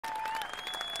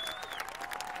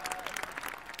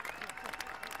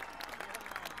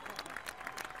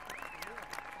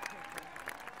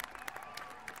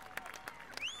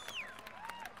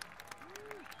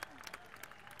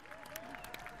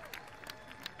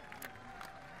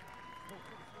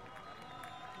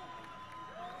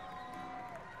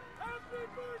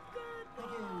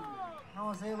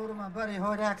say hello to my buddy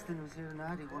Hoyt Axton, who's here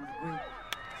tonight. He's one of the great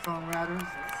songwriters,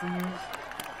 singers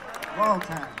of all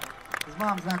time. His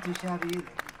mom's not too shabby either.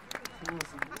 She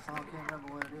listens to the song, I can't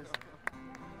remember what it is.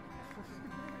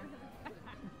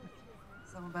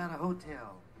 Something about a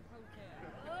hotel.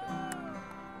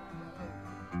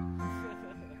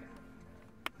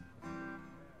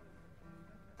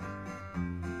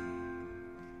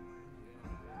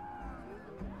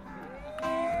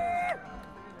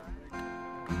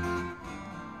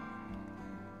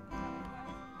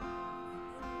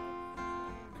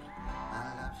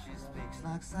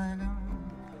 Like Seliger,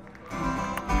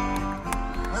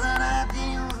 without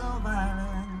ideals or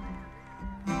violence,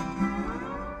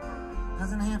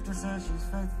 doesn't have to say she's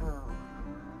faithful,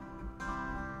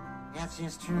 yet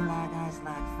she's true like ice,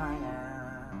 like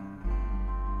fire.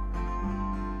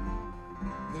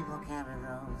 People carry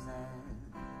roses,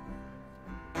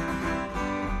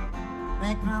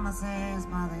 make promises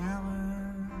by the hour.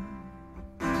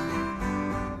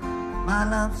 My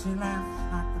love, she laughs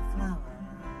like the flower.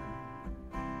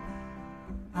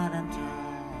 Autumn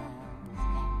jams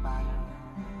came by her,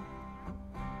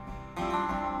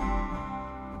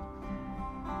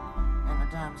 in the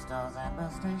dime stores and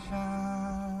bus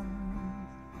stations,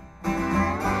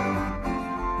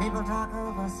 people talk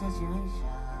over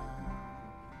situations,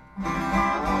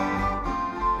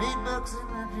 read books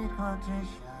and read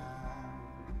quotations,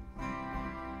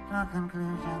 draw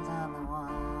conclusions on the wall.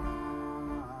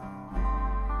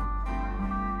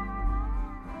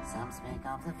 Some speak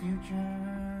of the future.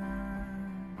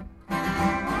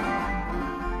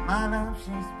 My love,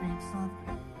 she speaks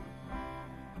softly.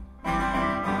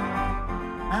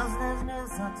 Else there's no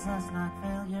success like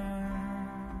failure,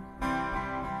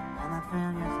 and that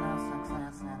failure's no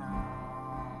success at all.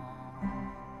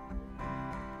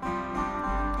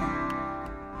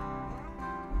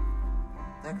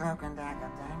 The cloak and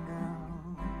dagger dangle.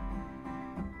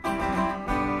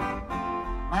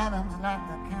 Madam's like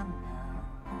the candle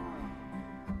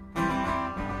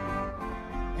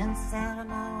in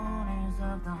ceremonies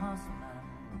of the horseman,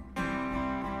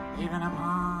 even a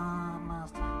palm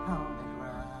must hold it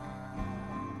right.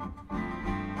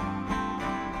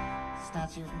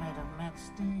 Statues made of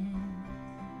matchsticks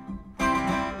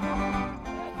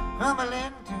crumble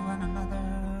into one another.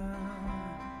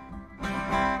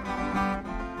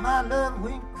 My love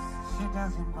winks, she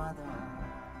doesn't bother.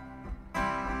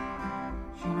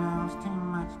 She knows too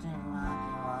much to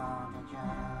argue all to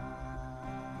judge.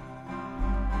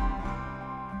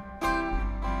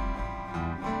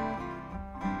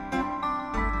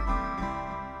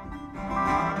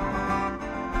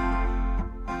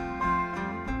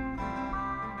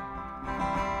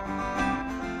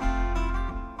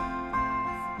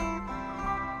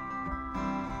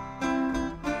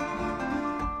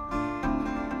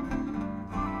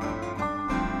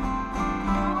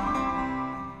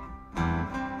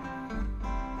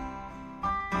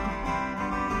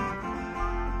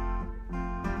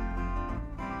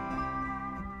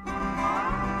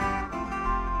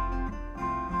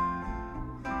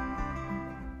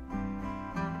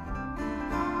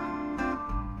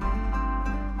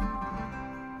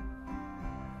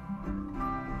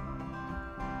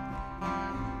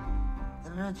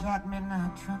 At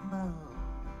midnight tremble.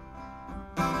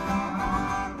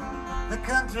 The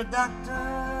country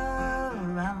doctor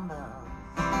rambles.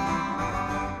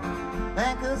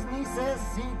 Banker's nieces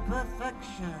seek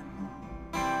perfection,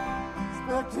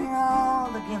 expecting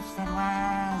all the gifts that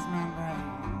wise men bring.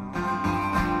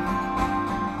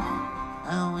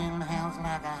 The wind howls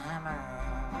like a hammer.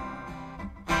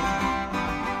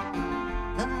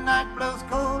 The night blows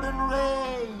cold and rain.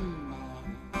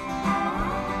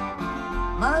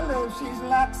 My love, she's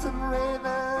like some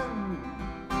raven